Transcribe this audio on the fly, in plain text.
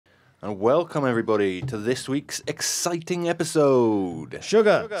And welcome everybody to this week's exciting episode.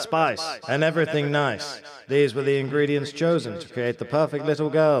 Sugar, spice, and everything nice. These were the ingredients chosen to create the perfect little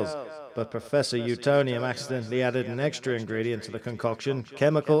girls. But Professor Utonium accidentally added an extra ingredient to the concoction,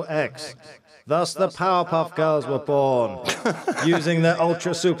 Chemical X. Thus the Powerpuff Girls were born. Using their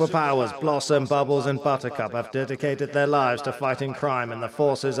ultra superpowers, Blossom, Bubbles, and Buttercup have dedicated their lives to fighting crime and the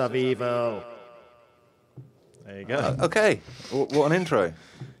forces of evil. There you go. Okay, what an intro.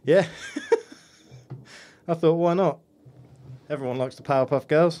 Yeah. I thought, why not? Everyone likes the Powerpuff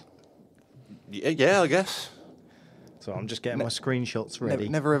Girls. Yeah, I guess. So I'm just getting my screenshots ready.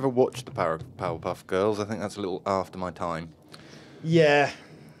 Never ever watched the Powerpuff Girls. I think that's a little after my time. Yeah.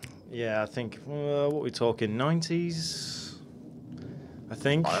 Yeah, I think, what are we talking, 90s? I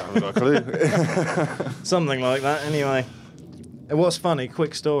think. I haven't got a clue. Something like that, anyway. It was funny,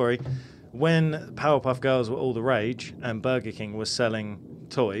 quick story. When Powerpuff Girls were all the rage and Burger King was selling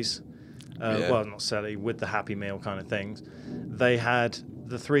toys, well, not selling, with the Happy Meal kind of things, they had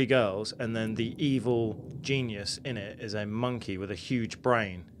the three girls, and then the evil genius in it is a monkey with a huge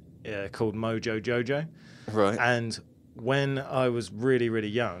brain called Mojo Jojo. Right. And when I was really, really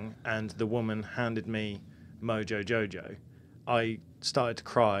young and the woman handed me Mojo Jojo, I started to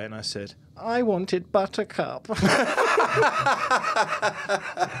cry and I said, I wanted Buttercup.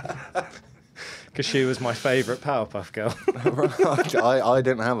 Because she was my favourite Powerpuff Girl. I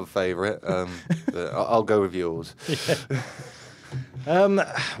didn't have a favourite. But I'll go with yours.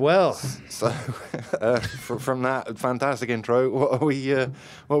 Yeah. Well. So, from that fantastic intro, what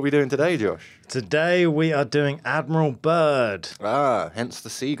are we doing today, Josh? Today we are doing Admiral Byrd. Hence the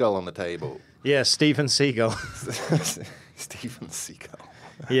seagull on the table. Yeah, Steven Seagull. Steven Seagull.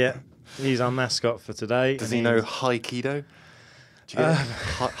 Yeah, he's our mascot for today. Does he know Haikido? Do you get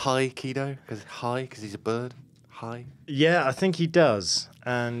Haikido? Because he's a bird. Hi. Yeah, I think he does.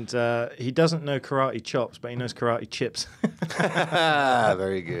 And he doesn't know karate chops, but he knows karate chips.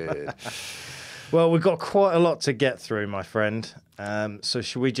 Very good. Well, we've got quite a lot to get through, my friend. So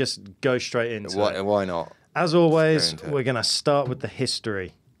should we just go straight into it? Why not? As always, we're going to start with the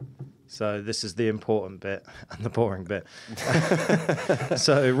history. So this is the important bit and the boring bit.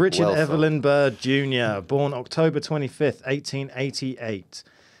 So Richard Evelyn Byrd Jr., born October 25th, 1888,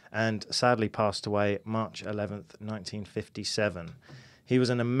 and sadly passed away March 11th, 1957. He was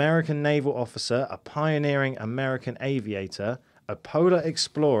an American naval officer, a pioneering American aviator, a polar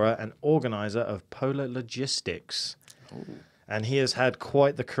explorer, and organizer of polar logistics. Ooh. And he has had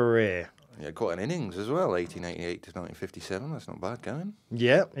quite the career. Yeah, quite an innings as well, 1888 to 1957. That's not bad going.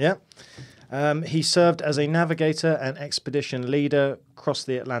 Yeah. He served as a navigator and expedition leader across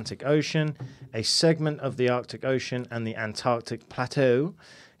the Atlantic Ocean, a segment of the Arctic Ocean, and the Antarctic Plateau.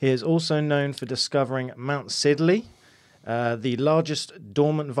 He is also known for discovering Mount Sidley, the largest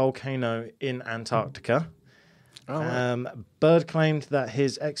dormant volcano in Antarctica. Oh, right. Byrd claimed that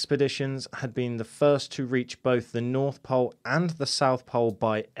his expeditions had been the first to reach both the North Pole and the South Pole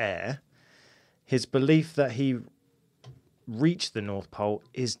by air. His belief that he reached the North Pole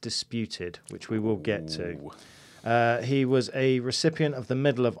is disputed, which we will get to. He was a recipient of the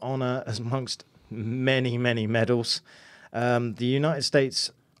Medal of Honor amongst many, many medals. The United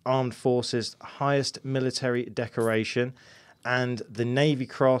States Armed Forces' highest military decoration, and the Navy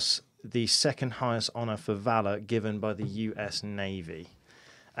Cross, the second highest honor for valor given by the U.S. Navy.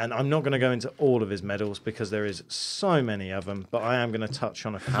 And I'm not going to go into all of his medals because there is so many of them, but I am going to touch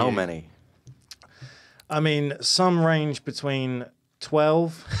on a few. How many? I mean, some range between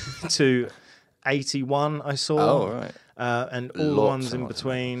 12 to 81, I saw. Oh, right. And all the ones in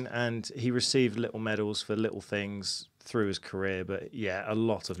between. And he received little medals for little things through his career. But, yeah, a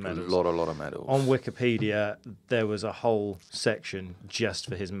lot of medals. A lot of medals. On Wikipedia, there was a whole section just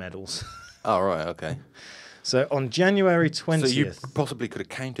for his medals. Oh, right, okay. So, on January 20th... So you possibly could have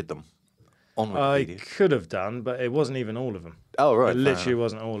counted them on Wikipedia? I could have done, but it wasn't even all of them. Oh, right. It literally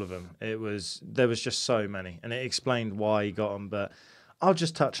wasn't all of them. There was just so many, and it explained why he got them, but I'll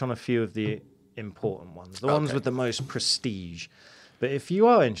just touch on a few of the important ones, the ones with the most prestige. But if you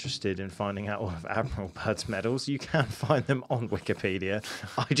are interested in finding out all of Admiral Byrd's medals, you can find them on Wikipedia.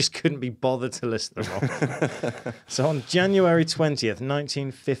 I just couldn't be bothered to list them all. So on January 20th,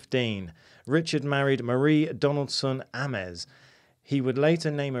 1915, Richard married Marie Donaldson Ames. He would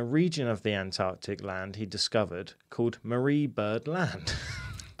later name a region of the Antarctic land he discovered called Marie Byrd Land.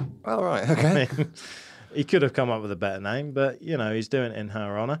 Oh, right, okay. I mean, he could have come up with a better name, but, you know, he's doing it in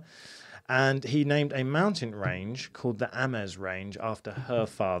her honour. And he named a mountain range called the Ames Range after her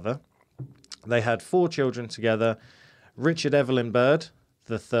father. They had 4 children together. Richard Evelyn Byrd,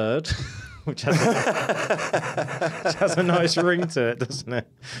 the third. which has a nice ring to it, doesn't it?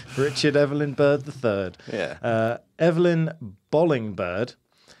 Richard Evelyn Byrd III. Yeah. Evelyn Bolling Byrd,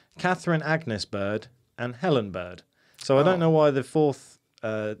 Catherine Agnes Byrd, and Helen Byrd. So I don't know why the fourth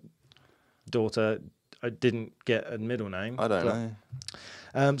daughter didn't get a middle name. I don't know.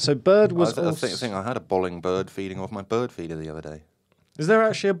 So Byrd was I think I had a Bolling bird feeding off my bird feeder the other day. Is there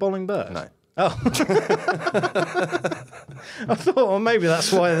actually a Bolling Byrd? No. Oh. I thought, well, maybe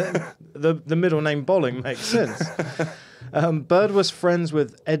that's why the middle name Bolling makes sense. Byrd was friends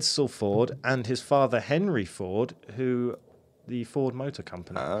with Edsel Ford and his father Henry Ford, the Ford Motor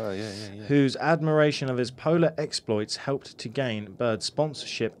Company, whose admiration of his polar exploits helped to gain Byrd's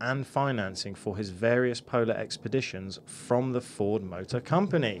sponsorship and financing for his various polar expeditions from the Ford Motor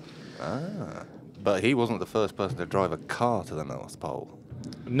Company. But he wasn't the first person to drive a car to the North Pole.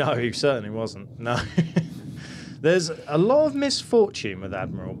 No, he certainly wasn't. No. There's a lot of misfortune with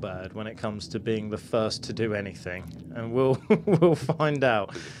Admiral Byrd when it comes to being the first to do anything, and we'll find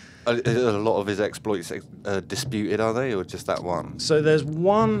out. A lot of his exploits disputed, are they, or just that one? So there's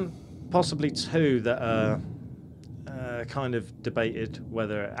one, possibly two, that are kind of debated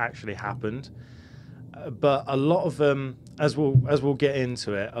whether it actually happened. But a lot of them, as we'll get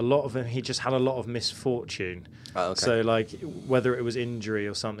into it, a lot of them, he just had a lot of misfortune. Oh, okay. So like whether it was injury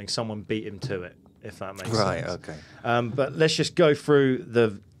or something, someone beat him to it, if that makes sense. Right. Okay. But let's just go through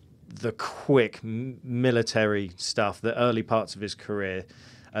the quick military stuff, the early parts of his career.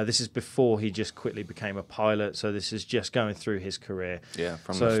 This is before he just quickly became a pilot, so this is just going through his career. Yeah,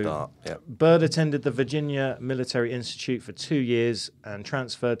 from the start. Yeah. Byrd attended the Virginia Military Institute for 2 years and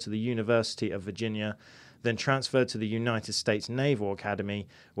transferred to the University of Virginia, then transferred to the United States Naval Academy,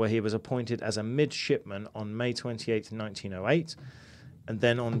 where he was appointed as a midshipman on May 28, 1908. And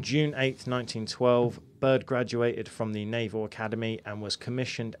then on June 8, 1912, Byrd graduated from the Naval Academy and was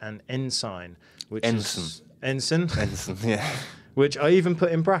commissioned an ensign, which is... Ensign? Ensign, yeah. Which I even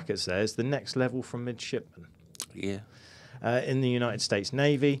put in brackets there as the next level from midshipman. Yeah. In the United States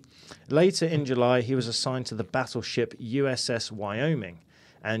Navy. Later in July, he was assigned to the battleship USS Wyoming.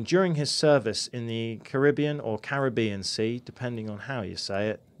 And during his service in the Caribbean or Caribbean Sea, depending on how you say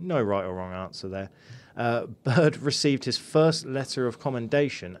it, no right or wrong answer there, Byrd received his first letter of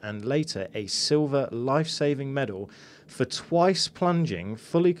commendation and later a silver life-saving medal for twice plunging,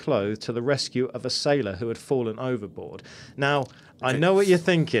 fully clothed, to the rescue of a sailor who had fallen overboard. Now, I know what you're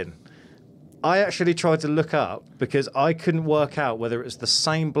thinking. I actually tried to look up because I couldn't work out whether it was the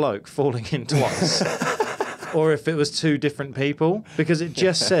same bloke falling in twice or if it was two different people, because it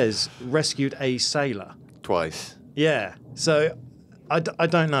just says rescued a sailor. Twice. Yeah. So I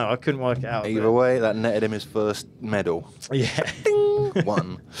don't know. I couldn't work it out. Either way, that netted him his first medal. Yeah.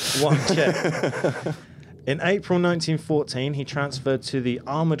 One check. In April 1914, he transferred to the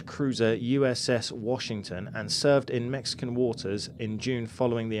armoured cruiser USS Washington and served in Mexican waters in June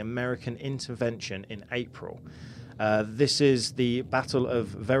following the American intervention in April. This is the Battle of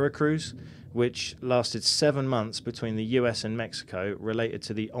Veracruz, which lasted 7 months between the US and Mexico, related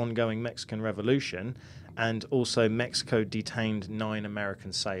to the ongoing Mexican Revolution, and also Mexico detained 9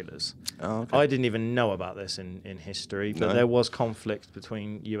 American sailors. Oh, okay. I didn't even know about this in history, but there was conflict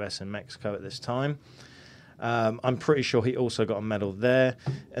between US and Mexico at this time. I'm pretty sure he also got a medal there.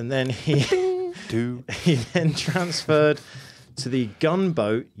 And then he then transferred to the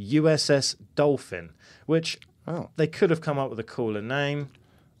gunboat USS Dolphin, which they could have come up with a cooler name.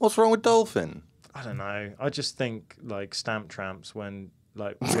 What's wrong with Dolphin? I don't know. I just think like stamp tramps when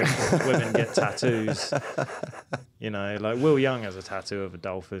like women get tattoos. You know, like Will Young has a tattoo of a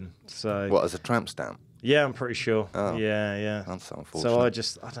dolphin. So What, as a tramp stamp? Yeah, I'm pretty sure. Oh. Yeah. That's unfortunate. So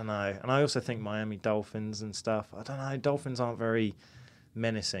I don't know. And I also think Miami Dolphins and stuff. I don't know. Dolphins aren't very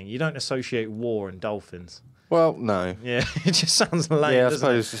menacing. You don't associate war and dolphins. Well, no. Yeah, it just sounds lame. Yeah, I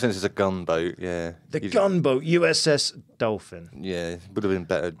suppose since it's a gunboat, yeah. The gunboat USS Dolphin. Yeah, it would have been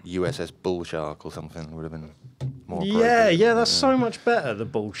better USS Bull Shark or something. Would have been more Yeah, that's so much better, the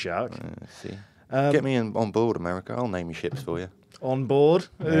Bull Shark. See. Get me on board, America. I'll name your ships for you. On board.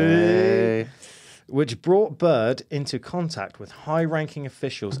 Hey. Which brought Byrd into contact with high-ranking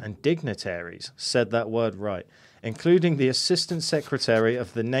officials and dignitaries, said that word right, including the Assistant Secretary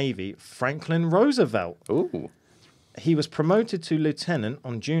of the Navy, Franklin Roosevelt. Ooh. He was promoted to lieutenant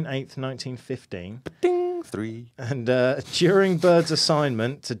on June 8th, 1915. Ding, 3. And during Byrd's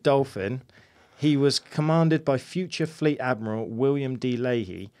assignment to Dolphin, he was commanded by future Fleet Admiral William D.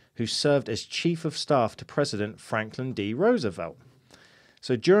 Leahy, who served as Chief of Staff to President Franklin D. Roosevelt.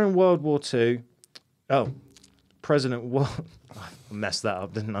 So during World War II... I messed that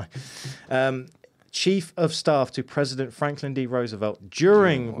up, didn't I? Chief of Staff to President Franklin D. Roosevelt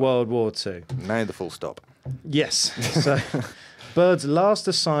during World War II. Now the full stop. Yes. So Byrd's last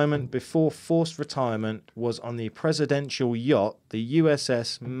assignment before forced retirement was on the presidential yacht, the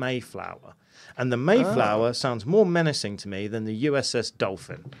USS Mayflower. And the Mayflower sounds more menacing to me than the USS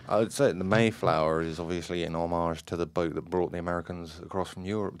Dolphin. I would say the Mayflower is obviously an homage to the boat that brought the Americans across from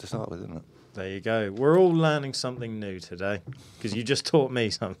Europe to start with, isn't it? There you go. We're all learning something new today because you just taught me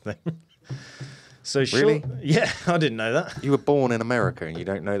something. So Really? Yeah, I didn't know that. You were born in America and you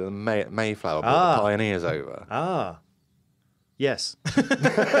don't know that the Mayflower brought the pioneers over. Yes.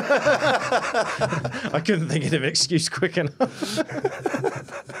 I couldn't think of an excuse quick enough.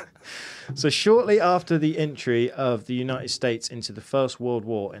 So shortly after the entry of the United States into the First World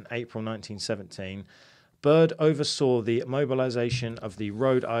War in April 1917, Byrd oversaw the mobilization of the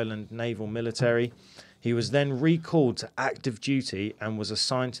Rhode Island Naval Military. He was then recalled to active duty and was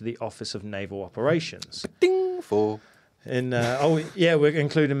assigned to the Office of Naval Operations. Ding for. We're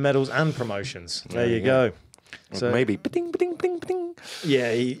including medals and promotions. There you go. So maybe ding, ding, ding, ding.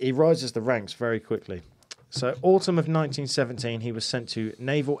 Yeah, he rises the ranks very quickly. So autumn of 1917, he was sent to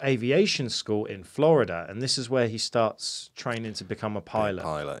Naval Aviation School in Florida, and this is where he starts training to become a pilot.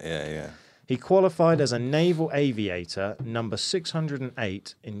 Yeah. He qualified as a naval aviator, number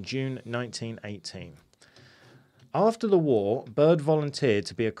 608, in June 1918. After the war, Byrd volunteered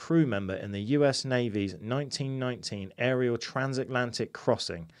to be a crew member in the U.S. Navy's 1919 aerial transatlantic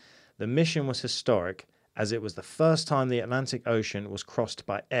crossing. The mission was historic, as it was the first time the Atlantic Ocean was crossed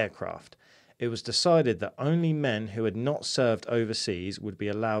by aircraft. It was decided that only men who had not served overseas would be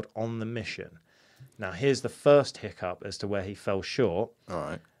allowed on the mission. Now, here's the first hiccup as to where he fell short. All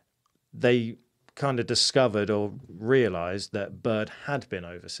right. They kind of discovered or realised that Byrd had been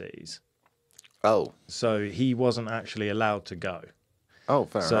overseas. Oh. So he wasn't actually allowed to go. Oh,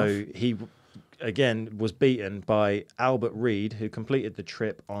 fair enough. So he, again, was beaten by Albert Reid, who completed the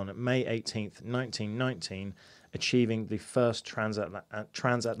trip on May 18th, 1919, achieving the first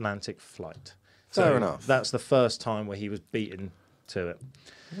transatlantic flight. Fair enough. That's the first time where he was beaten to it.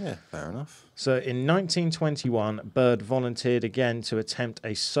 Yeah, fair enough. So in 1921, Byrd volunteered again to attempt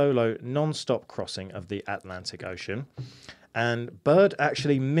a solo non-stop crossing of the Atlantic Ocean. And Byrd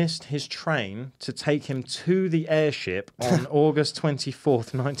actually missed his train to take him to the airship on August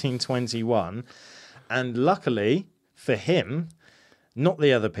 24th, 1921. And luckily for him, not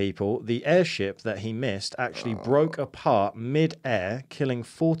the other people, the airship that he missed actually broke apart mid-air, killing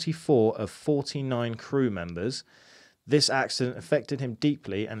 44 of 49 crew members. This accident affected him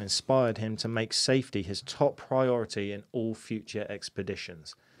deeply and inspired him to make safety his top priority in all future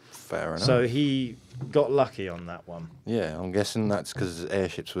expeditions. Fair enough. So he got lucky on that one. Yeah, I'm guessing that's because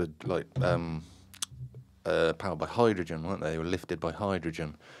airships were like powered by hydrogen, weren't they? They were lifted by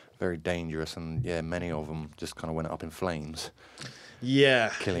hydrogen. Very dangerous, and yeah, many of them just kind of went up in flames.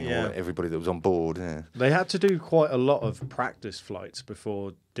 Yeah. Killing everybody that was on board. Yeah. They had to do quite a lot of practice flights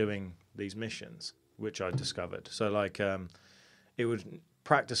before doing these missions, which I discovered. So like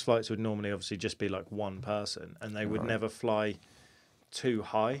practice flights would normally obviously just be like one person, and they would never fly too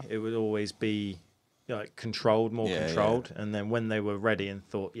high. It would always be like controlled. And then when they were ready and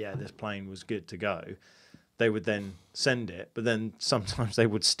thought, yeah, this plane was good to go, they would then send it, but then sometimes they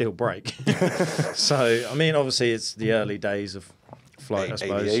would still break. So, I mean, obviously it's the early days of flight, I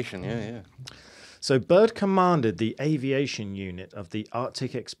suppose. Aviation, yeah. So Byrd commanded the aviation unit of the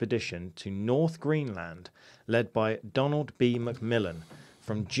Arctic expedition to North Greenland, led by Donald B. McMillan,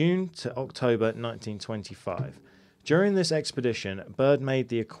 from June to October 1925. During this expedition, Byrd made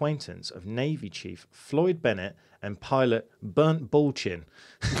the acquaintance of Navy Chief Floyd Bennett and pilot Burnt Bulchin.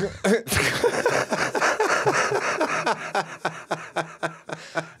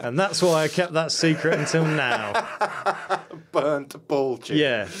 And that's why I kept that secret until now. Burnt Bulchin.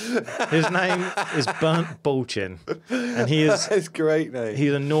 Yeah. His name is Burnt Bulchin. And he is... That's a great name.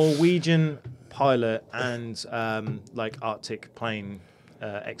 He's a Norwegian pilot and like Arctic plane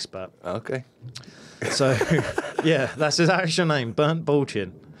expert. Okay. So, yeah, that's his actual name, Burnt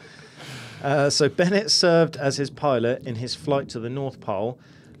Bulchin. So Bennett served as his pilot in his flight to the North Pole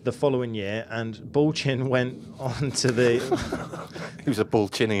the following year, and Bulchin went on to the... He was a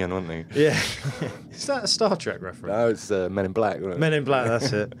Bulchinian, wasn't he? Yeah. Is that a Star Trek reference? No, it's Men in Black, wasn't it? Men in Black,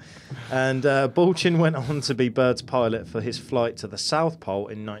 that's it. And Bulchin went on to be Byrd's pilot for his flight to the South Pole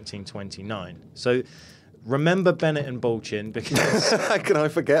in 1929. So... Remember Bennett and Bulchin because... How can I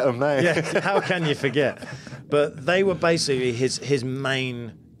forget them now? Yeah, how can you forget? But they were basically his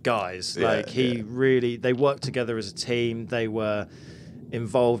main guys. Like, they worked together as a team. They were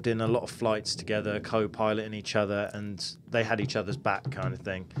involved in a lot of flights together, co-piloting each other, and they had each other's back kind of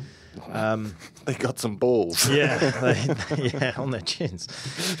thing. They got some balls. Yeah, on their chins.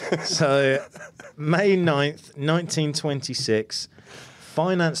 So, May 9th, 1926,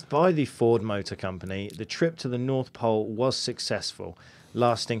 financed by the Ford Motor Company, the trip to the North Pole was successful,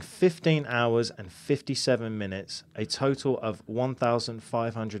 lasting 15 hours and 57 minutes, a total of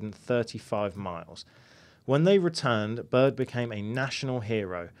 1,535 miles. When they returned, Byrd became a national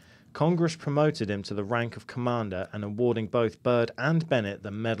hero. Congress promoted him to the rank of commander and awarding both Byrd and Bennett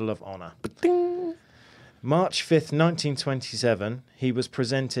the Medal of Honor. Ba-ding. March 5th, 1927, he was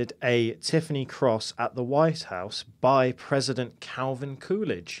presented a Tiffany Cross at the White House by President Calvin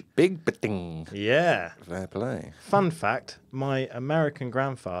Coolidge. Big ba-ding. Yeah. Fair play. Fun fact, my American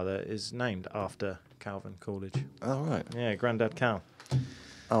grandfather is named after Calvin Coolidge. Oh, right. Yeah, Granddad Cal.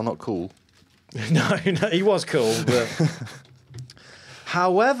 Oh, not cool. No, he was cool, but...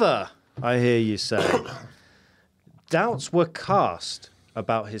 However, I hear you say, doubts were cast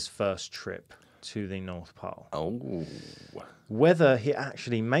about his first trip to the North Pole. Oh. Whether he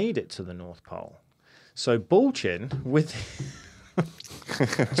actually made it to the North Pole. So Bulchin, with...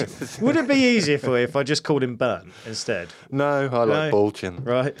 Would it be easier for you if I just called him Byrd instead? No, I like Bulchin.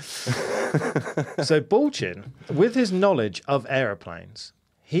 Right. So Bulchin, with his knowledge of aeroplanes,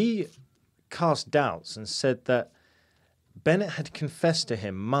 he cast doubts and said that Bennett had confessed to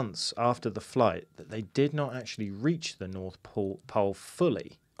him months after the flight that they did not actually reach the North Pole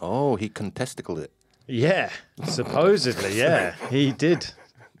fully. Oh, he contesticled it. Yeah, supposedly, yeah, he did.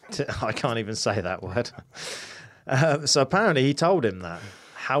 I can't even say that word. So apparently he told him that.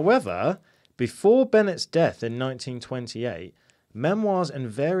 However, before Bennett's death in 1928, memoirs and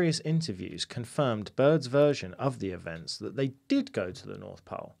various interviews confirmed Byrd's version of the events that they did go to the North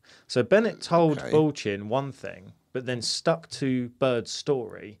Pole. So Bennett told Bulchin one thing, but then stuck to Byrd's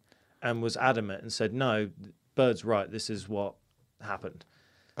story and was adamant and said, no, Byrd's right, this is what happened.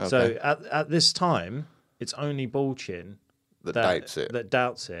 Okay. So at this time, it's only Bulchin that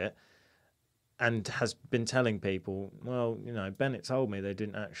doubts it and has been telling people, well, you know, Bennett told me they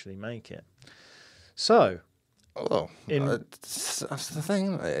didn't actually make it. So... Oh, that's the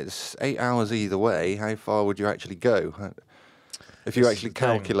thing. It's 8 hours either way. How far would you actually go? If you actually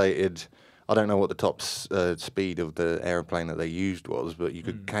calculated... I don't know what the top speed of the aeroplane that they used was, but you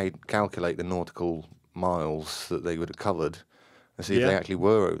could calculate the nautical miles that they would have covered and see if they actually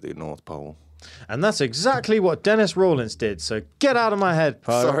were over the North Pole. And that's exactly what Dennis Rawlins did, so get out of my head,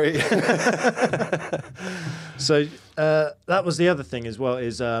 Pirate. Sorry. So that was the other thing as well,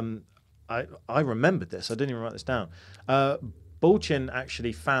 is I remembered this. I didn't even write this down. Bulchin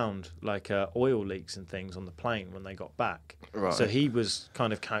actually found like oil leaks and things on the plane when they got back. Right. So he was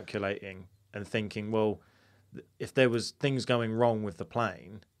kind of calculating and thinking, well, if there was things going wrong with the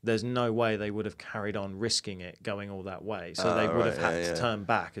plane, there's no way they would have carried on risking it going all that way. So they would have had to turn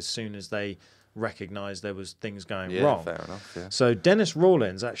back as soon as they recognised there was things going wrong. Fair enough, yeah. So Dennis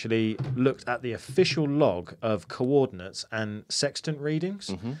Rawlins actually looked at the official log of coordinates and sextant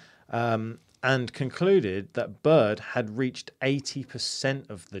readings. And concluded that Byrd had reached 80%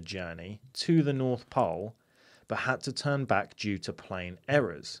 of the journey to the North Pole, but had to turn back due to plane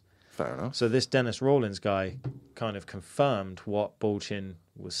errors. Fair enough. So this Dennis Rawlins guy kind of confirmed what Bulchin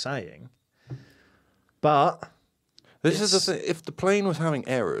was saying. But this is the thing. If the plane was having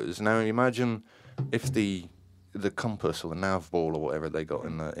errors, now imagine if the compass or the nav ball or whatever they got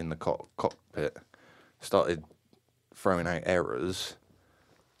in the cockpit started throwing out errors.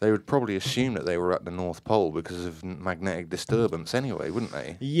 They would probably assume that they were at the North Pole because of magnetic disturbance anyway, wouldn't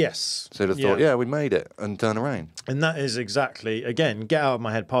they? Yes. So they'd have thought, we made it, and turn around. And that is exactly, again, get out of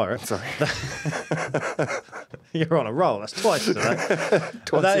my head, Pirate. Sorry. You're on a roll. That's twice today.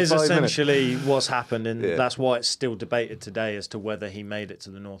 That is essentially what's happened, and that's why it's still debated today as to whether he made it to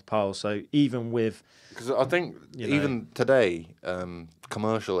the North Pole. So even with... Because I think even today,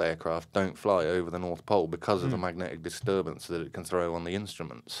 commercial aircraft don't fly over the North Pole because of the magnetic disturbance that it can throw on the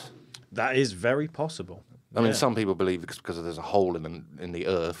instruments. That is very possible. I mean, some people believe it's because there's a hole in the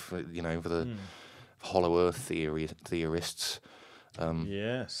Earth, you know, for the hollow Earth theorists.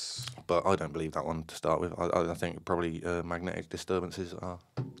 Yes. But I don't believe that one to start with. I think probably magnetic disturbances are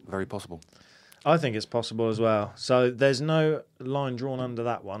very possible. I think it's possible as well. So there's no line drawn under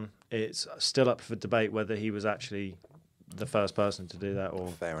that one. It's still up for debate whether he was actually the first person to do that or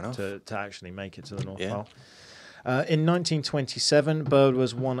fair enough. To actually make it to the North Pole. In 1927, Byrd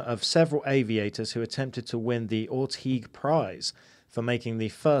was one of several aviators who attempted to win the Orteig Prize for making the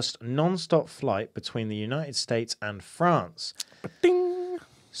first non-stop flight between the United States and France. Ding!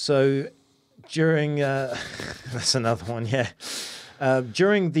 So during... that's another one, yeah.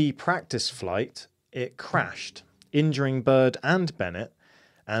 During the practice flight, it crashed, injuring Byrd and Bennett.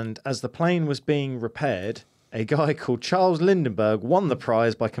 And as the plane was being repaired, a guy called Charles Lindbergh won the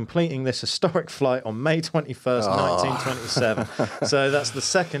prize by completing this historic flight on May 21st, 1927. So that's the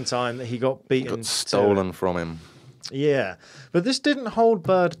second time that he got beaten. Got stolen from him. Yeah, but this didn't hold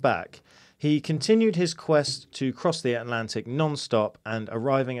Byrd back. He continued his quest to cross the Atlantic non-stop, and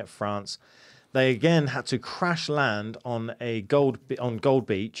arriving at France, they again had to crash land on Gold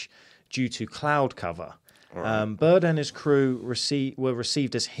Beach due to cloud cover. Right. Byrd and his crew were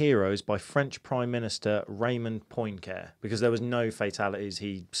received as heroes by French Prime Minister Raymond Poincaré because there was no fatalities.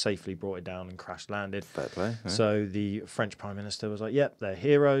 He safely brought it down and crash landed. Fair play. Yeah. So the French Prime Minister was like, "Yep, they're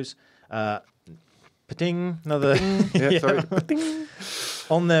heroes." Pating, another. Yeah, sorry. Pating.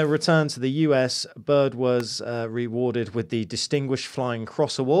 On their return to the US, Byrd was rewarded with the Distinguished Flying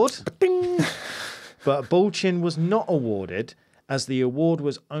Cross Award. Pating. But Bulchin was not awarded, as the award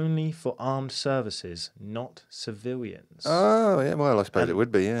was only for armed services, not civilians. Oh, yeah, well, I suppose it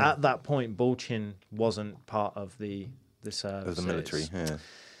would be, yeah. At that point, Bulchin wasn't part of the services. Of the military, yeah.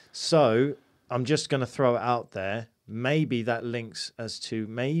 So, I'm just going to throw it out there. Maybe that links as to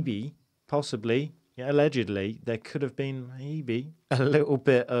possibly, allegedly, there could have been maybe a little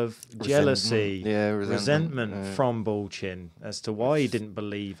bit of jealousy, resentment from Bulchin as to why he didn't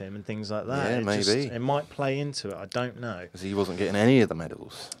believe him and things like that. Yeah, maybe. It might play into it. I don't know. Because he wasn't getting any of the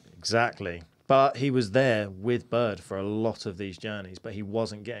medals. Exactly. But he was there with Byrd for a lot of these journeys, but he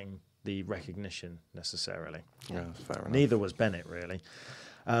wasn't getting the recognition necessarily. Yeah, fair enough. Neither was Bennett, really.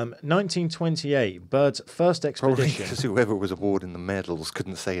 1928, Byrd's first expedition. Because whoever was awarding the medals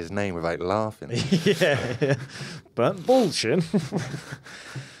couldn't say his name without laughing. yeah. But Bulchin.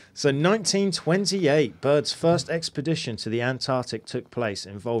 So 1928, Byrd's first expedition to the Antarctic took place,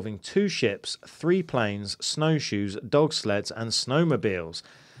 involving 2 ships, 3 planes, snowshoes, dog sleds, and snowmobiles.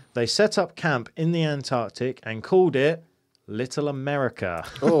 They set up camp in the Antarctic and called it Little America.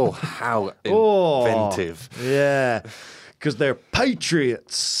 Oh, how inventive. Yeah. Because they're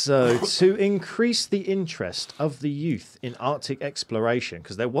patriots. So to increase the interest of the youth in Arctic exploration,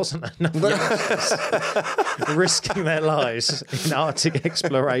 because there wasn't enough youngsters risking their lives in Arctic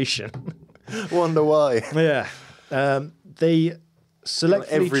exploration. Wonder why. Yeah. They selectively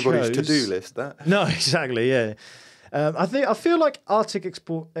everybody's chose... to-do list, that. No, exactly, yeah. I feel like Arctic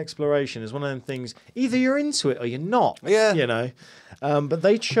exploration is one of them things, either you're into it or you're not. Yeah. But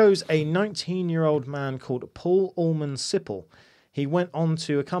they chose a 19-year-old man called Paul Ullman Sipple. He went on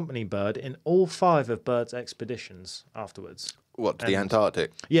to accompany Byrd in all 5 of Byrd's expeditions afterwards. What, to the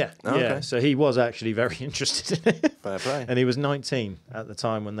Antarctic? Yeah, oh, yeah. Okay. So he was actually very interested in it. Fair play. And he was 19 at the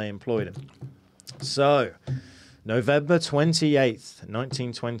time when they employed him. So, November 28th,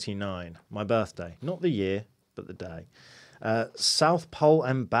 1929, my birthday. Not the year, but the day. South Pole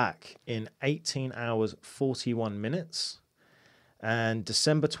and back in 18 hours, 41 minutes. And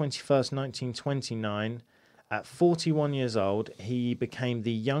December 21st, 1929, at 41 years old, he became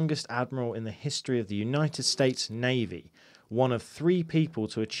the youngest admiral in the history of the United States Navy, one of 3 people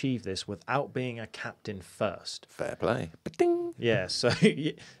to achieve this without being a captain first. Fair play. Ba-ding. Yeah, so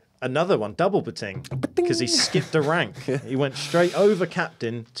another one, double bating, because he skipped a rank. He went straight over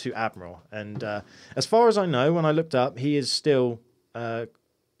captain to admiral. And as far as I know, when I looked up, he is still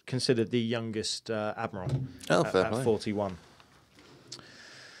considered the youngest admiral at 41.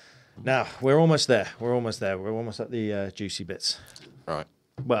 Now, we're almost there. We're almost at the juicy bits. Right.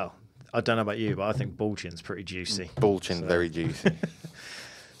 Well, I don't know about you, but I think Bulchin's pretty juicy. Bulchin, very juicy.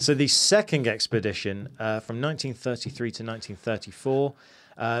 So the second expedition from 1933 to 1934,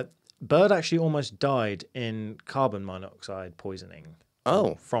 Byrd actually almost died in carbon monoxide poisoning.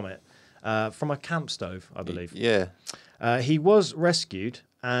 Oh. From it. From a camp stove, I believe. Yeah. He was rescued,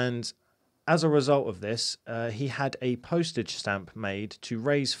 and as a result of this, he had a postage stamp made to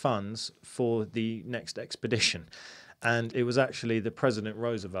raise funds for the next expedition. And it was actually the President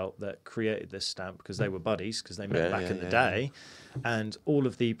Roosevelt that created this stamp because they were buddies, because they met back in the day. And all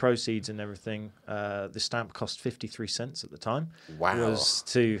of the proceeds and everything, the stamp cost 53 cents at the time. Wow. Was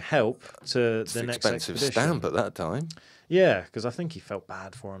to help to the next expensive expedition. stamp at that time. Yeah, because I think he felt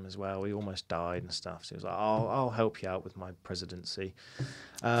bad for him as well. He almost died and stuff. So he was like, I'll help you out with my presidency.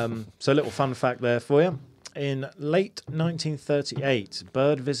 So a little fun fact there for you. In late 1938,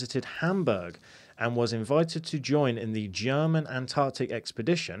 Byrd visited Hamburg and was invited to join in the German Antarctic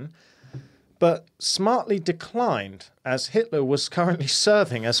expedition, but smartly declined as Hitler was currently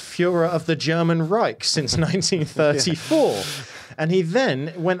serving as Führer of the German Reich since 1934. And he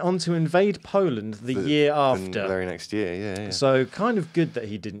then went on to invade Poland the year after. The very next year, yeah. So kind of good that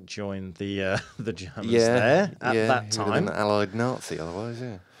he didn't join the Germans there at that time. He would have been an allied Nazi otherwise,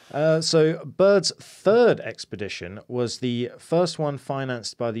 yeah. So Byrd's third expedition was the first one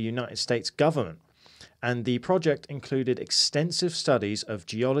financed by the United States government. And the project included extensive studies of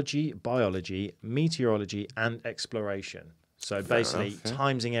geology, biology, meteorology, and exploration. So basically,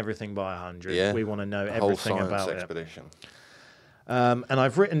 timesing everything by 100. Yeah. We want to know The everything whole about science expedition. And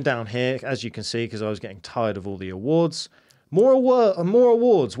I've written down here, as you can see, because I was getting tired of all the awards. More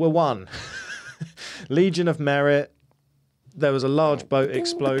awards were won. Legion of Merit. There was a large boat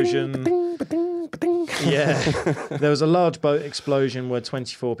explosion. Yeah, there was a large boat explosion where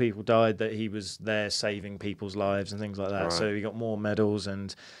 24 people died, that he was there saving people's lives and things like that. Right. So he got more medals,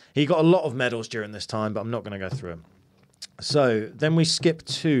 and he got a lot of medals during this time, but I'm not going to go through them. So then we skip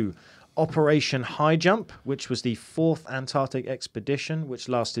to Operation High Jump, which was the fourth Antarctic expedition, which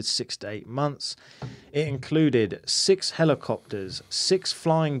lasted 6 to 8 months. It included 6 helicopters, 6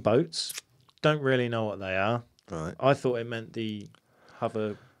 flying boats. Don't really know what they are. Right. I thought it meant the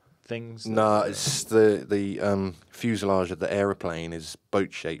hover things. No, it's the fuselage of the aeroplane is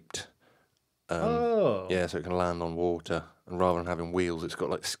boat-shaped. Yeah, so it can land on water. And rather than having wheels, it's got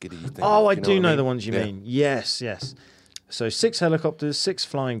like skiddy things. Oh, I do know the ones you mean. Yes. So 6 helicopters, 6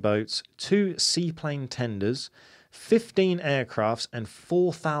 flying boats, 2 seaplane tenders, 15 aircrafts, and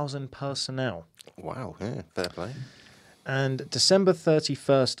 4,000 personnel. Wow, yeah, fair play. And December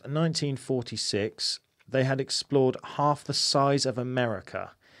 31st, 1946, they had explored half the size of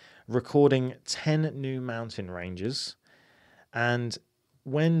America, recording 10 new mountain ranges. And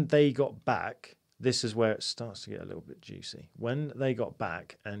when they got back, this is where it starts to get a little bit juicy. When they got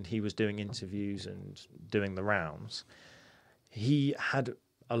back and he was doing interviews and doing the rounds, he had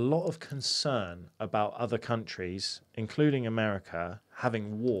a lot of concern about other countries, including America,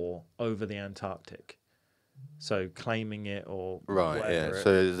 having war over the Antarctic. So claiming it or whatever.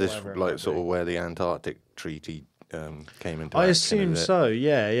 So is this like sort of where the Antarctic Treaty came into action? I assume so,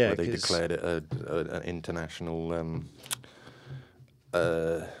 yeah. Where they declared it an international...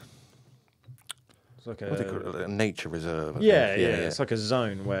 it's like a nature reserve. Yeah. It's like a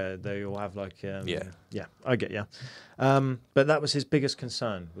zone where they all have like... Yeah, I get you. But that was his biggest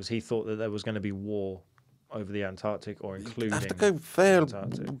concern, was he thought that there was going to be war over the Antarctic, or including... You have to go fair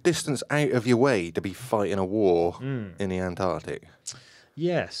distance out of your way to be fighting a war in the Antarctic.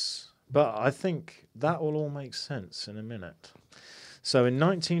 Yes, but I think that will all make sense in a minute. So in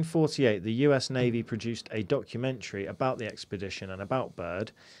 1948, the US Navy produced a documentary about the expedition and about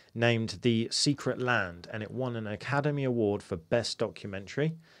Byrd named The Secret Land, and it won an Academy Award for Best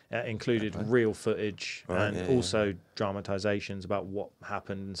Documentary. It included real footage and also dramatizations about what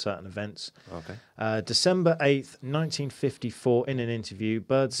happened in certain events. Okay. December 8th, 1954, in an interview,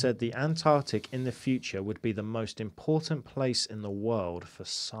 Byrd said the Antarctic in the future would be the most important place in the world for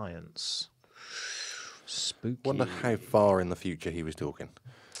science. Spooky. Wonder how far in the future he was talking.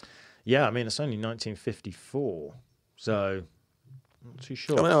 Yeah, I mean, it's only 1954, so not too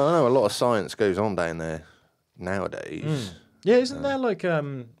sure. I mean, I know a lot of science goes on down there nowadays. Yeah, isn't there like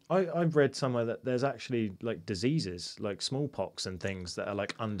I've read somewhere that there's actually like diseases like smallpox and things that are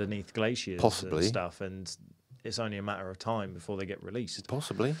like underneath glaciers and stuff, and it's only a matter of time before they get released.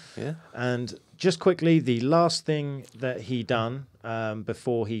 Possibly, yeah. And just quickly, the last thing that he done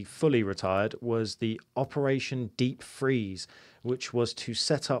before he fully retired was the Operation Deep Freeze, which was to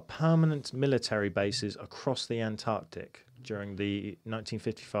set up permanent military bases across the Antarctic during the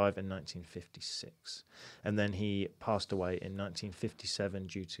 1955 and 1956. And then he passed away in 1957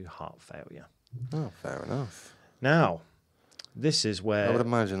 due to heart failure. Oh, fair enough. Now, this is where... I would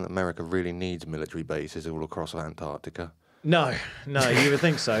imagine that America really needs military bases all across Antarctica. No, you would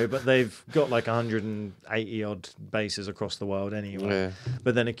think so, but they've got like 180-odd bases across the world anyway. Yeah.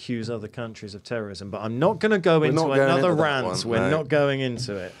 But then accuse other countries of terrorism. But I'm not going to go into another rant. We're not going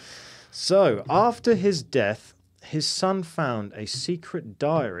into it. So, after his death, his son found a secret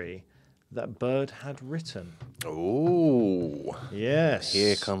diary that Byrd had written. Oh. Yes.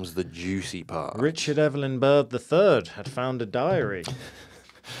 Here comes the juicy part. Richard Evelyn Byrd III had found a diary.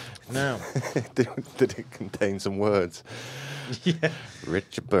 Now. Did it contain some words? Yeah.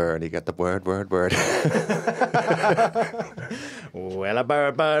 Richard Byrd, he got the word. Well, a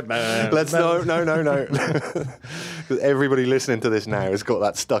bird. Let's no. Because everybody listening to this now has got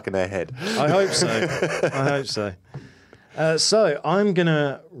that stuck in their head. I hope so. So I'm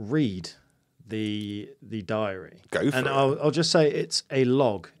gonna read the diary. Go for it. And I'll just say it's a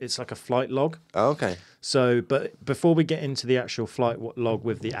log. It's like a flight log. Oh, okay. So, but before we get into the actual flight log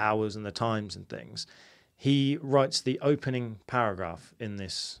with the hours and the times and things, he writes the opening paragraph in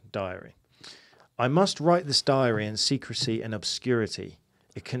this diary. I must write this diary in secrecy and obscurity.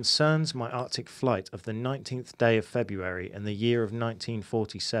 It concerns my Arctic flight of the 19th day of February in the year of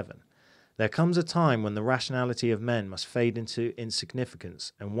 1947. There comes a time when the rationality of men must fade into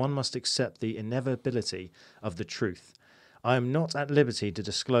insignificance, and one must accept the inevitability of the truth. I am not at liberty to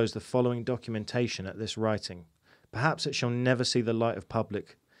disclose the following documentation at this writing. Perhaps it shall never see the light of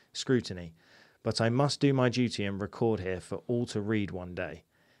public scrutiny, but I must do my duty and record here for all to read one day.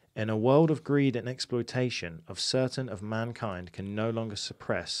 In a world of greed and exploitation, of certain of mankind can no longer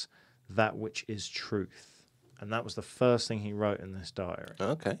suppress that which is truth. And that was the first thing he wrote in this diary.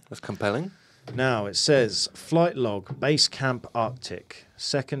 Okay, that's compelling. Now, it says, Flight Log, Base Camp Arctic,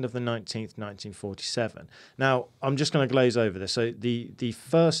 2nd of the 19th, 1947. Now, I'm just going to glaze over this. So the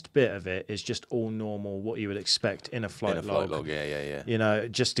first bit of it is just all normal, what you would expect in a flight log. Yeah. You know,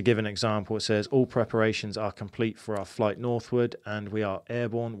 just to give an example, it says, all preparations are complete for our flight northward, and we are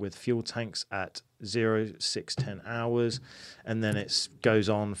airborne with fuel tanks at 0610 hours. And then it goes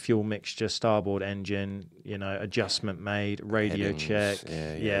on, fuel mixture, starboard engine, you know, adjustment made, radio Headings. check.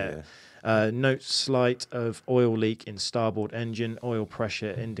 Yeah. Note slight of oil leak in starboard engine, oil pressure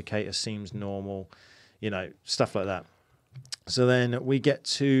indicator seems normal, you know, stuff like that. So then we get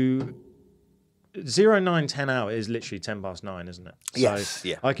to 0910 hour is literally 10 past 9, isn't it? Yes, So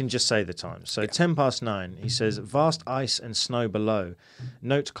yeah. I can just say the time. So 10 past 9, he says, vast ice and snow below.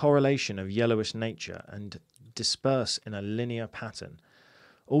 Note correlation of yellowish nature and disperse in a linear pattern.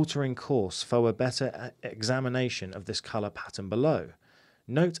 Altering course for a better examination of this colour pattern below.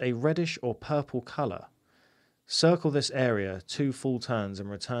 Note a reddish or purple colour. Circle this area 2 full turns and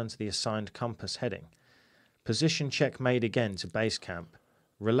return to the assigned compass heading. Position check made again to base camp.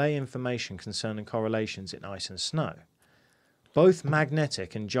 Relay information concerning correlations in ice and snow. Both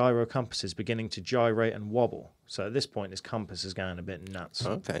magnetic and gyro compasses beginning to gyrate and wobble. So at this point, his compass is going a bit nuts.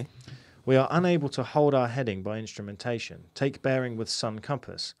 Okay. We are unable to hold our heading by instrumentation. Take bearing with sun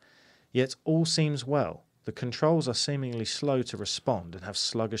compass. Yet all seems well. The controls are seemingly slow to respond and have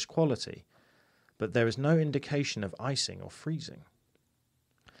sluggish quality, but there is no indication of icing or freezing.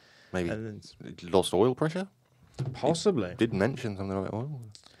 Maybe it lost oil pressure? Possibly. It did mention something about oil.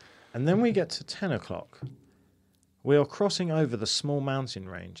 And then we get to 10 o'clock. We are crossing over the small mountain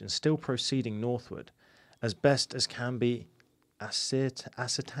range and still proceeding northward, as best as can be ascertained.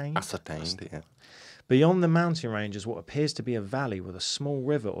 Ascertained, yeah. Beyond the mountain range is what appears to be a valley with a small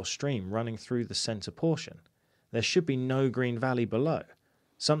river or stream running through the centre portion. There should be no green valley below.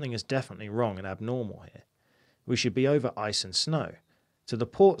 Something is definitely wrong and abnormal here. We should be over ice and snow. To the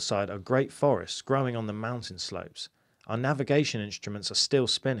port side are great forests growing on the mountain slopes. Our navigation instruments are still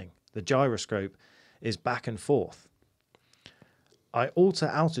spinning. The gyroscope is back and forth. I alter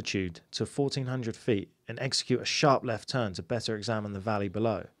altitude to 1400 feet and execute a sharp left turn to better examine the valley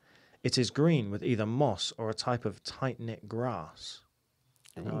below. It is green with either moss or a type of tight-knit grass.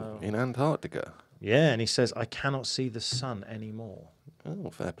 In Antarctica? Yeah, and he says, I cannot see the sun anymore. Oh,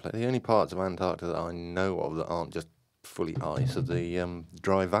 fair play. The only parts of Antarctica that I know of that aren't just fully ice are the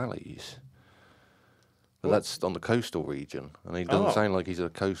dry valleys. But that's on the coastal region, and he doesn't sound like he's a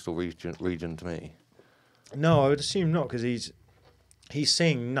coastal region to me. No, I would assume not, because he's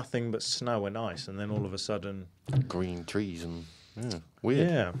seeing nothing but snow and ice, and then all of a sudden... Green trees and... Yeah, weird.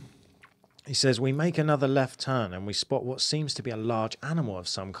 Yeah. He says, we make another left turn and we spot what seems to be a large animal of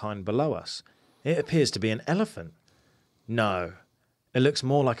some kind below us. It appears to be an elephant. No, it looks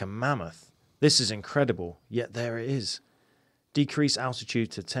more like a mammoth. This is incredible, yet there it is. Decrease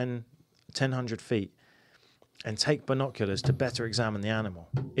altitude to 1,000 feet and take binoculars to better examine the animal.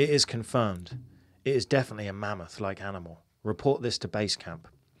 It is confirmed. It is definitely a mammoth-like animal. Report this to base camp.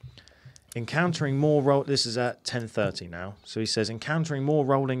 Encountering more this is at 10:30 now. So he says, encountering more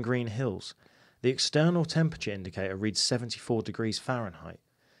rolling green hills. The external temperature indicator reads 74 degrees Fahrenheit.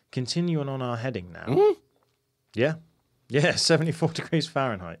 Continuing on our heading now. Mm? Yeah, 74 degrees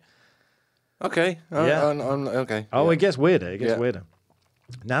Fahrenheit. Okay. Okay. Oh, yeah. it gets weirder. It gets weirder.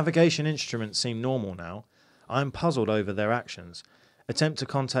 Navigation instruments seem normal now. I'm puzzled over their actions. Attempt to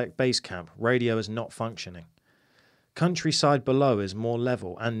contact base camp. Radio is not functioning. Countryside below is more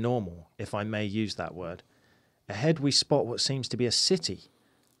level and normal, if I may use that word. Ahead we spot what seems to be a city.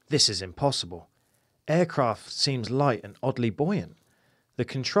 This is impossible. Aircraft seems light and oddly buoyant. The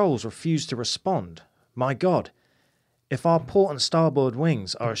controls refuse to respond. My God, if our port and starboard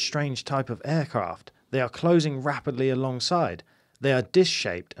wings are a strange type of aircraft, they are closing rapidly alongside. They are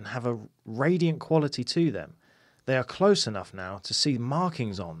disc-shaped and have a radiant quality to them. They are close enough now to see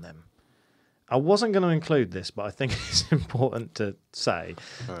markings on them. I wasn't going to include this, but I think it's important to say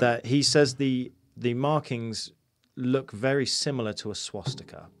that he says the the markings look very similar to a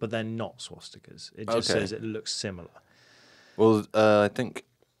swastika, but they're not swastikas. It just says it looks similar. Well, I think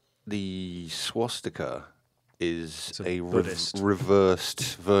the swastika is a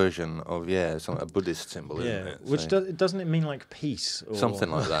reversed version of it's like a Buddhist symbol, isn't it? Which doesn't it mean like peace or something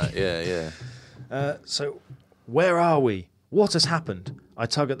like that? Yeah. So, where are we? What has happened? I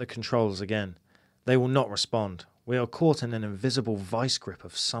tug at the controls again. They will not respond. We are caught in an invisible vice grip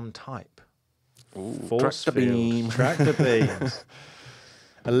of some type. Ooh, Force tractor beam. Tractor beams.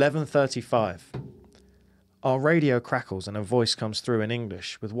 11:35. Our radio crackles and a voice comes through in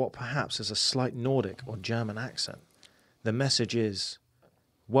English with what perhaps is a slight Nordic or German accent. The message is,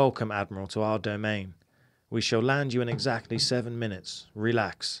 "Welcome, Admiral, to our domain. We shall land you in exactly 7 minutes.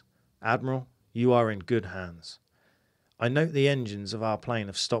 Relax. Admiral, you are in good hands." I note the engines of our plane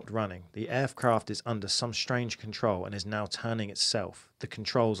have stopped running. The aircraft is under some strange control and is now turning itself. The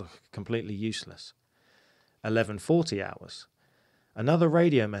controls are completely useless. 11:40 hours. Another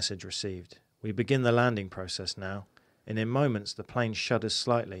radio message received. We begin the landing process now, and in moments the plane shudders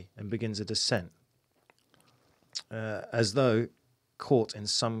slightly and begins a descent, as though caught in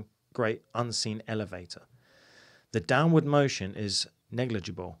some great unseen elevator. The downward motion is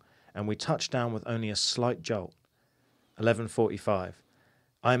negligible, and we touch down with only a slight jolt. 11:45.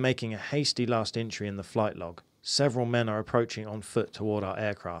 I am making a hasty last entry in the flight log. Several men are approaching on foot toward our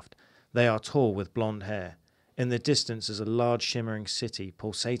aircraft. They are tall with blonde hair. In the distance is a large shimmering city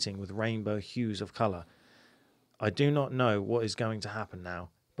pulsating with rainbow hues of colour. I do not know what is going to happen now,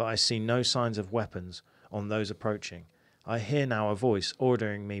 but I see no signs of weapons on those approaching. I hear now a voice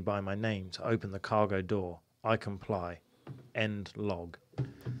ordering me by my name to open the cargo door. I comply. End log.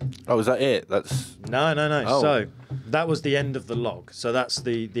 Oh, is that it? That's No. Oh. So that was the end of the log. So that's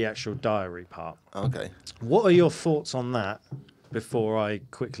the actual diary part. Okay. What are your thoughts on that before I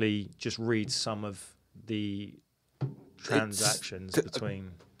quickly just read some of the transactions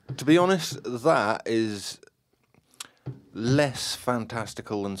between... To be honest, that is less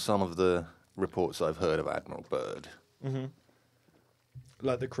fantastical than some of the reports I've heard of Admiral Byrd. Mm-hmm.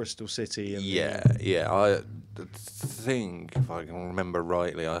 Like the Crystal City and I think, if I can remember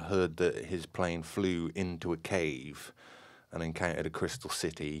rightly, I heard that his plane flew into a cave and encountered a Crystal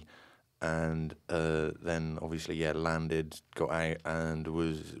City, and then obviously landed, got out, and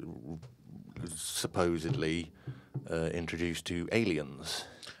was supposedly introduced to aliens.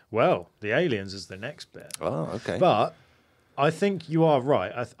 Well, the aliens is the next bit. Oh, okay. But I think you are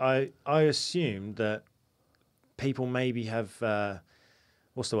right. I assume that people maybe have...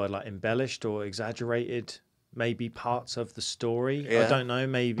 what's the word, like embellished or exaggerated maybe parts of the story. I don't know,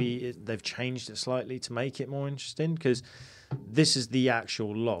 maybe they've changed it slightly to make it more interesting, because this is the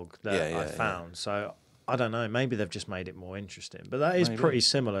actual log that I found. So I don't know, maybe they've just made it more interesting. But that is pretty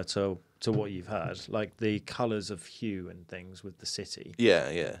similar to what you've heard, like the colours of hue and things with the city. Yeah.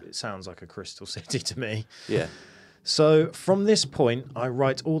 It sounds like a Crystal City to me. Yeah. So from this point, I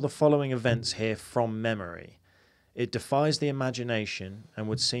write all the following events here from memory. It defies the imagination and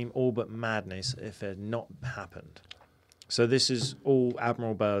would seem all but madness if it had not happened. So this is all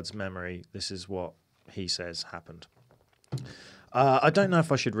Admiral Byrd's memory. This is what he says happened. I don't know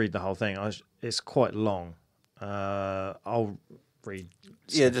if I should read the whole thing. It's quite long. I'll read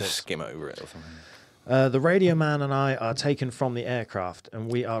snippets. Yeah, just skim over it or something. The radio man and I are taken from the aircraft,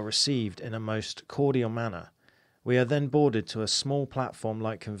 and we are received in a most cordial manner. We are then boarded to a small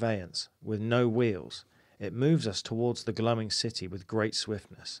platform-like conveyance with no wheels. It moves us towards the glowing city with great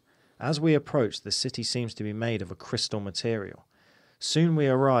swiftness. As we approach, the city seems to be made of a crystal material. Soon we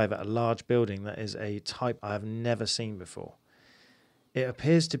arrive at a large building that is a type I have never seen before. It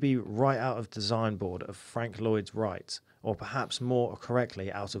appears to be right out of design board of Frank Lloyd Wright, or perhaps more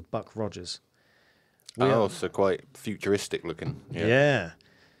correctly out of Buck Rogers. So quite futuristic looking. Yeah.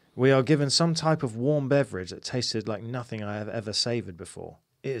 We are given some type of warm beverage that tasted like nothing I have ever savoured before.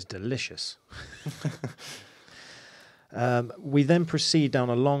 It is delicious. We then proceed down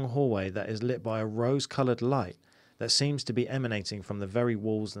a long hallway that is lit by a rose-coloured light that seems to be emanating from the very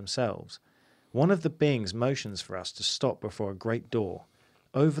walls themselves. One of the beings motions for us to stop before a great door.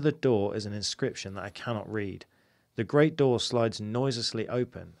 Over the door is an inscription that I cannot read. The great door slides noiselessly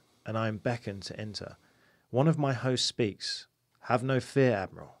open, and I am beckoned to enter. One of my hosts speaks. "Have no fear,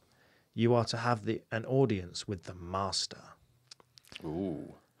 Admiral. You are to have an audience with the Master."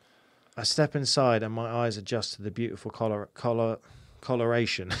 Ooh. I step inside and my eyes adjust to the beautiful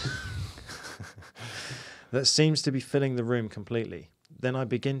coloration that seems to be filling the room completely. Then I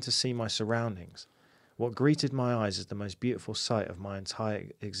begin to see my surroundings. What greeted my eyes is the most beautiful sight of my entire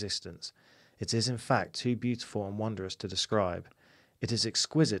existence. It is in fact too beautiful and wondrous to describe. It is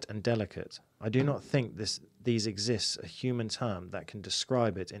exquisite and delicate. I do not think these exists a human term that can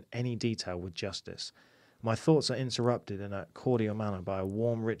describe it in any detail with justice. My thoughts are interrupted in a cordial manner by a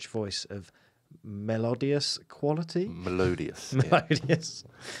warm, rich voice of melodious quality. Melodious. Melodious.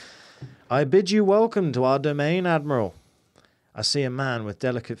 Yeah. I bid you welcome to our domain, Admiral. I see a man with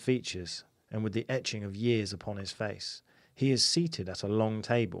delicate features and with the etching of years upon his face. He is seated at a long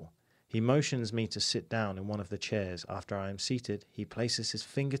table. He motions me to sit down in one of the chairs. After I am seated, he places his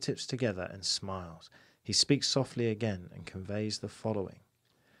fingertips together and smiles. He speaks softly again and conveys the following.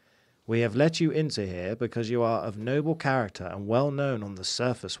 We have let you into here because you are of noble character and well known on the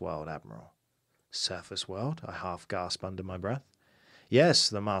surface world, Admiral. Surface world? I half gasp under my breath. Yes,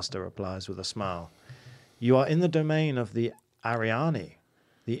 the master replies with a smile. You are in the domain of the Ariani,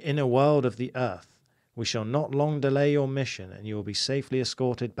 the inner world of the earth. We shall not long delay your mission, and you will be safely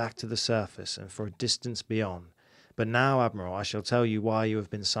escorted back to the surface and for a distance beyond. But now, Admiral, I shall tell you why you have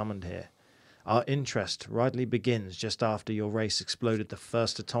been summoned here. Our interest rightly begins just after your race exploded the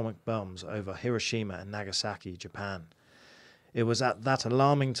first atomic bombs over Hiroshima and Nagasaki, Japan. It was at that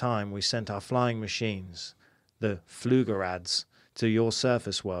alarming time we sent our flying machines, the Flugerads, to your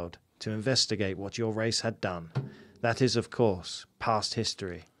surface world to investigate what your race had done. That is, of course, past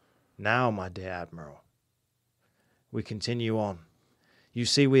history. Now, my dear Admiral, we continue on. You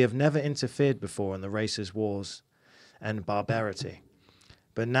see, we have never interfered before in the race's wars and barbarity.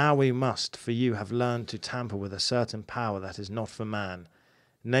 But now we must, for you have learned to tamper with a certain power that is not for man,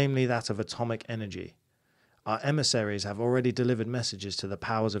 namely that of atomic energy. Our emissaries have already delivered messages to the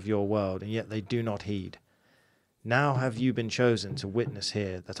powers of your world, and yet they do not heed. Now have you been chosen to witness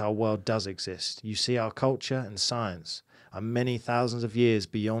here that our world does exist. You see, our culture and science are many thousands of years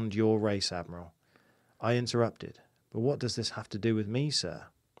beyond your race, Admiral. I interrupted. But what does this have to do with me, sir?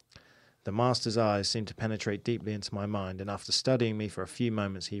 The master's eyes seemed to penetrate deeply into my mind, and after studying me for a few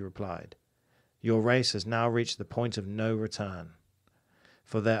moments, he replied, Your race has now reached the point of no return.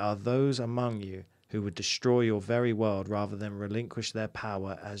 For there are those among you who would destroy your very world rather than relinquish their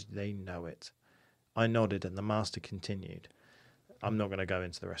power as they know it. I nodded, and the master continued. I'm not going to go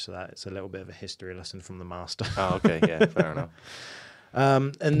into the rest of that. It's a little bit of a history lesson from the master. Oh, okay, yeah, fair enough.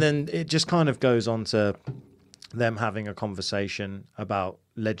 And then it just kind of goes on to them having a conversation about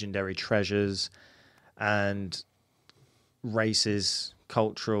legendary treasures and races,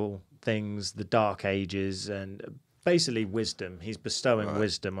 cultural things, the Dark Ages, and basically wisdom. He's bestowing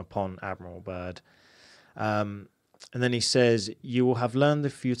wisdom upon Admiral Byrd. And then he says, you will have learned the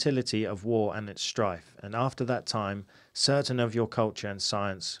futility of war and its strife, and after that time, certain of your culture and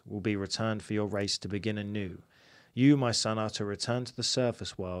science will be returned for your race to begin anew. You, my son, are to return to the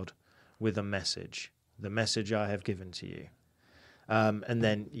surface world with a message, the message I have given to you. And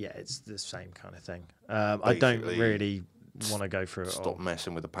then, yeah, it's the same kind of thing. I don't really want to go through it all. Stop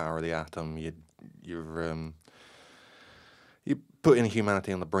messing with the power of the atom. You're putting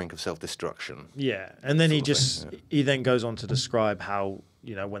humanity on the brink of self-destruction. Yeah, and then he then goes on to describe how,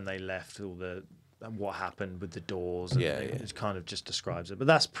 when they left, what happened with the doors. And it kind of just describes it. But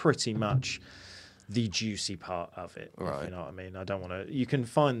that's pretty much the juicy part of it. Right. You know what I mean? I don't want to. You can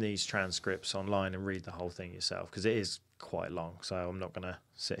find these transcripts online and read the whole thing yourself because it is quite long. So I'm not going to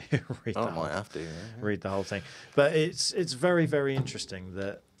sit here and read. Read the whole thing. But it's very, very interesting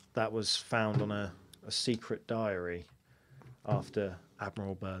that was found on a secret diary after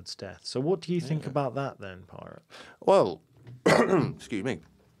Admiral Byrd's death. So what do you think about that then, Pirate? Well, excuse me.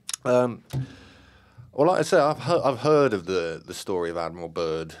 Well, like I said, I've heard of the story of Admiral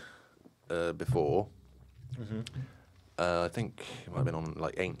Byrd before. Mm-hmm. I think it might have been on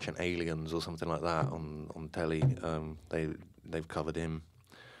like Ancient Aliens or something like that on telly. They've covered him.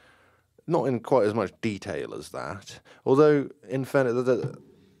 Not in quite as much detail as that. Although, in fairness,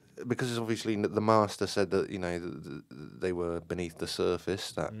 because obviously the master said that they were beneath the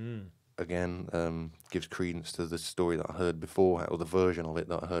surface. That again gives credence to the story that I heard beforehand, or the version of it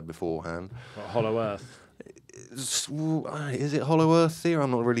that I heard beforehand. What, Hollow Earth? Is it Hollow Earth theory?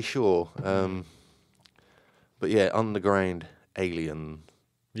 I'm not really sure. But yeah, underground alien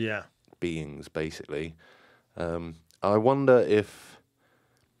beings, basically. I wonder if,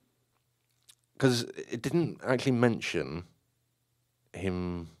 because it didn't actually mention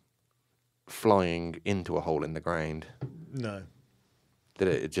him flying into a hole in the ground. No. Did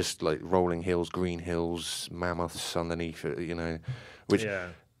it? It just like rolling hills, green hills, mammoths underneath it, which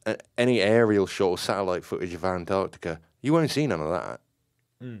any aerial shot or satellite footage of Antarctica, you won't see none of that.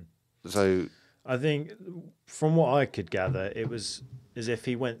 So I think from what I could gather, it was as if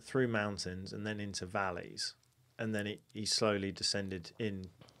he went through mountains and then into valleys, and then he slowly descended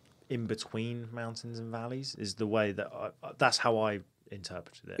in between mountains and valleys is the way that that's how I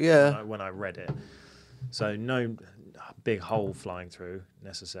interpreted it. Yeah. When I read it. So no big hole flying through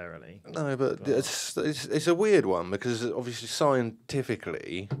necessarily. No, but it's a weird one because obviously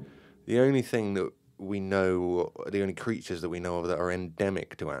scientifically, the only thing that we know, the only creatures that we know of that are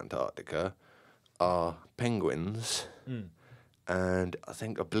endemic to Antarctica are penguins, and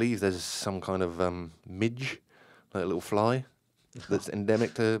I believe there's some kind of midge, like a little fly, that's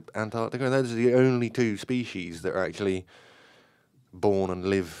endemic to Antarctica. Those are the only two species that are actually born and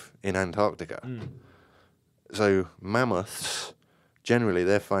live in Antarctica. So mammoths, generally,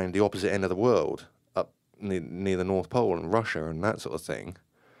 they're found the opposite end of the world, up near the North Pole and Russia and that sort of thing.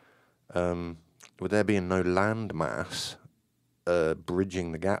 With there being no land mass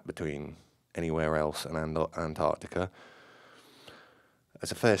bridging the gap between anywhere else and Antarctica,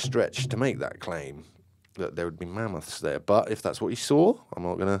 it's a fair stretch to make that claim that there would be mammoths there. But if that's what he saw, I'm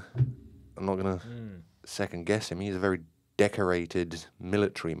not gonna second guess him. He's a very decorated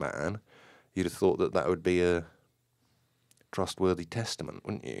military man. You'd have thought that would be a trustworthy testament,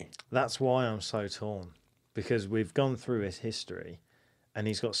 wouldn't you? That's why I'm so torn, because we've gone through his history, and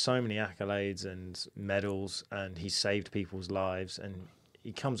he's got so many accolades and medals, and he's saved people's lives, and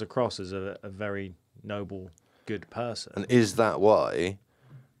he comes across as a very noble, good person. And is that why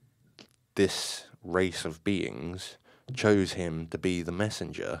this race of beings chose him to be the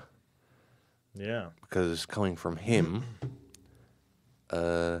messenger? Yeah. Because coming from him,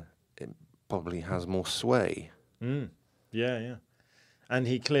 it probably has more sway. Yeah. And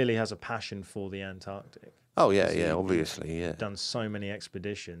he clearly has a passion for the Antarctic. Oh, yeah, obviously, yeah. Done so many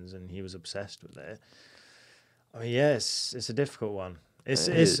expeditions, and he was obsessed with it. I mean, yes, it's a difficult one.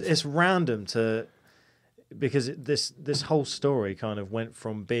 It's random because this whole story kind of went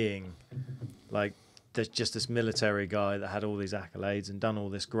from being like there's just this military guy that had all these accolades and done all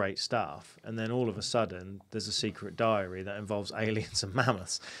this great stuff, and then all of a sudden there's a secret diary that involves aliens and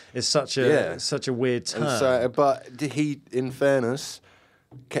mammoths. It's such a weird turn. But he, in fairness,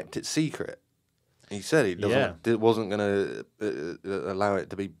 kept it secret. He said he wasn't going to allow it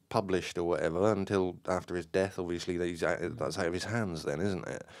to be published or whatever until after his death. Obviously, that's out of his hands then, isn't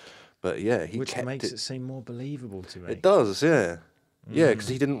it? But yeah, which makes it seem more believable to me. It does, yeah. Yeah, because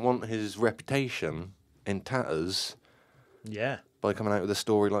he didn't want his reputation in tatters. Yeah. By coming out with a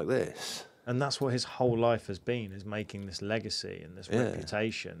story like this. And that's what his whole life has been, is making this legacy and this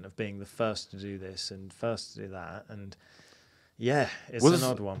reputation of being the first to do this and first to do that. And yeah, it's an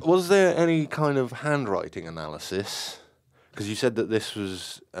odd one. Was there any kind of handwriting analysis? Because you said that this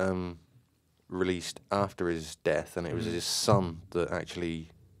was released after his death, and it was his son that actually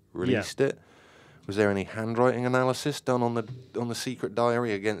released it. Was there any handwriting analysis done on the secret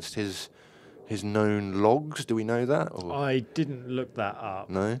diary against his known logs? Do we know that? Or? I didn't look that up.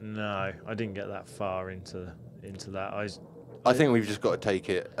 No? No, I didn't get that far into that. I think we've just got to take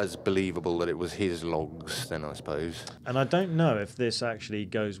it as believable that it was his logs then, I suppose. And I don't know if this actually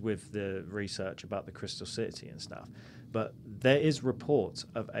goes with the research about the Crystal City and stuff, but there is reports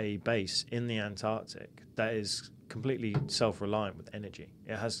of a base in the Antarctic that is completely self-reliant with energy.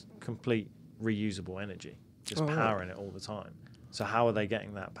 It has complete reusable energy, just powering it all the time. So how are they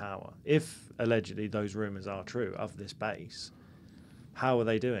getting that power? If allegedly those rumours are true of this base, how are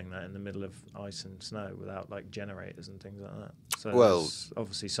they doing that in the middle of ice and snow without like generators and things like that? So there's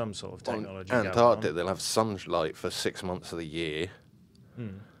obviously some sort of technology. On Antarctic, they'll have sunlight for 6 months of the year,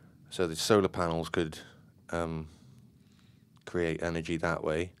 so the solar panels could create energy that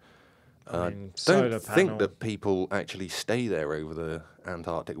way. I don't think that people actually stay there over the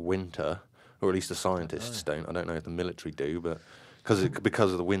Antarctic winter, or at least the scientists don't. I don't know if the military do, but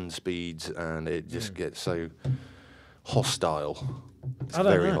because of the wind speeds, and it just gets so hostile. It's a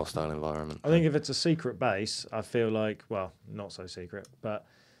very hostile environment. I think if it's a secret base, I feel like, well, not so secret, but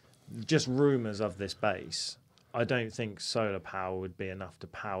just rumours of this base, I don't think solar power would be enough to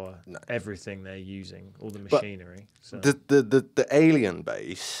power everything they're using, all the machinery. So. The alien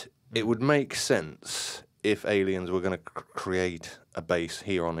base, it would make sense if aliens were going to create a base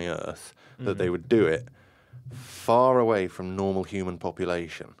here on the Earth, that they would do it far away from normal human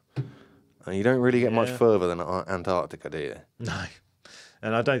population. And you don't really get much further than Antarctica, do you? No.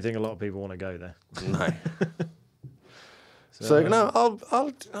 And I don't think a lot of people want to go there. No. So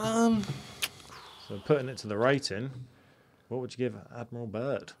putting it to the rating, what would you give Admiral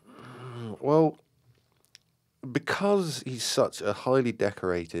Byrd? Well, because he's such a highly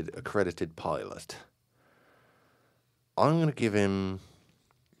decorated, accredited pilot, I'm going to give him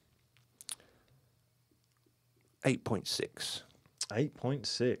 8.6.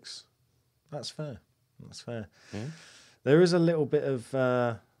 8.6. That's fair. Yeah. There is a little bit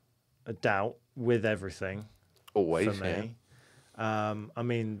of a doubt with everything. Always, for me. I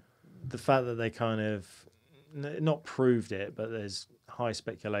mean, the fact that they kind of not proved it, but there's high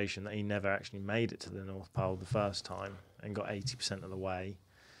speculation that he never actually made it to the North Pole the first time and got 80% of the way.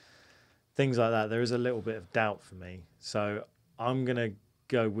 Things like that. There is a little bit of doubt for me. So I'm going to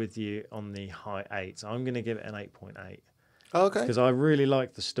go with you on the high 8s. I'm going to give it an 8.8. Okay. Because I really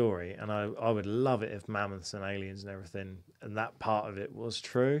like the story, and I would love it if mammoths and aliens and everything, and that part of it was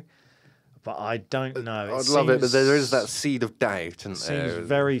true. But I don't know. I'd love it, but there is that seed of doubt, and it seems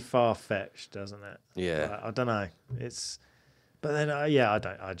very far-fetched, doesn't it? Yeah. I don't know. But then,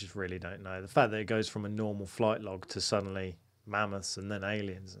 I just really don't know. The fact that it goes from a normal flight log to suddenly mammoths and then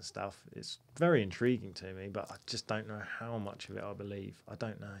aliens and stuff, it's very intriguing to me, but I just don't know how much of it I believe. I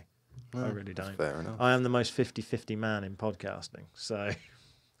don't know. No, I really don't. Fair enough. I am the most 50-50 man in podcasting, so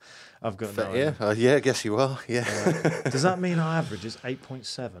I've got no idea. Yeah, I guess you are. Yeah. Does that mean our average is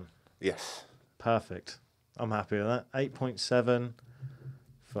 8.7? Yes. Perfect. I'm happy with that. 8.7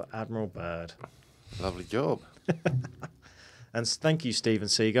 for Admiral Byrd. Lovely job. And thank you, Stephen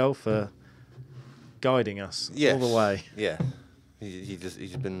Seagull, for guiding us all the way. Yeah.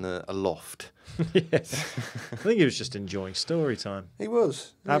 He's been aloft. Yes. I think he was just enjoying story time. He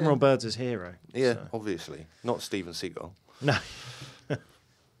was. Admiral Byrd's his hero. Yeah, so. Obviously. Not Steven Seagal. No.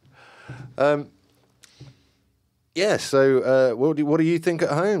 Yeah, so what do you think at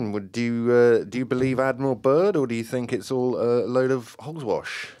home? Do you believe Admiral Byrd, or do you think it's all a load of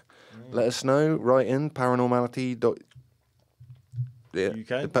hogwash? Let us know. Write in paranormality.uk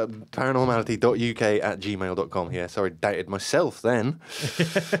paranormality.uk@gmail.com. Yeah, sorry, doubted myself then.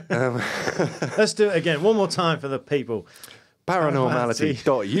 Let's do it again. One more time for the people.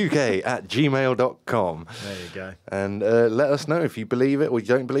 Paranormality.uk@gmail.com. There you go. And let us know if you believe it or you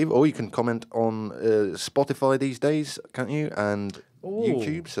don't believe it, or you can comment on Spotify these days, can't you? And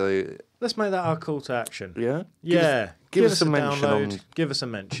YouTube. So let's make that our call to action. Yeah? Give us a mention give us a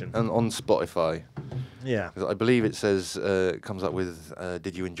mention. And on Spotify. Yeah. I believe it says, it comes up with,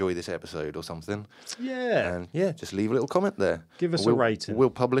 did you enjoy this episode or something? Yeah. And just leave a little comment there. Give us a rating. We'll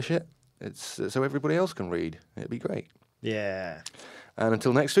publish it. It's so everybody else can read. It'd be great. Yeah. And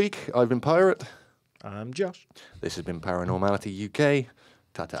until next week, I've been Pirate. I'm Josh. This has been Paranormality UK.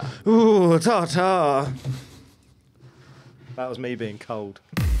 Ta-ta. Ooh, ta-ta. That was me being cold.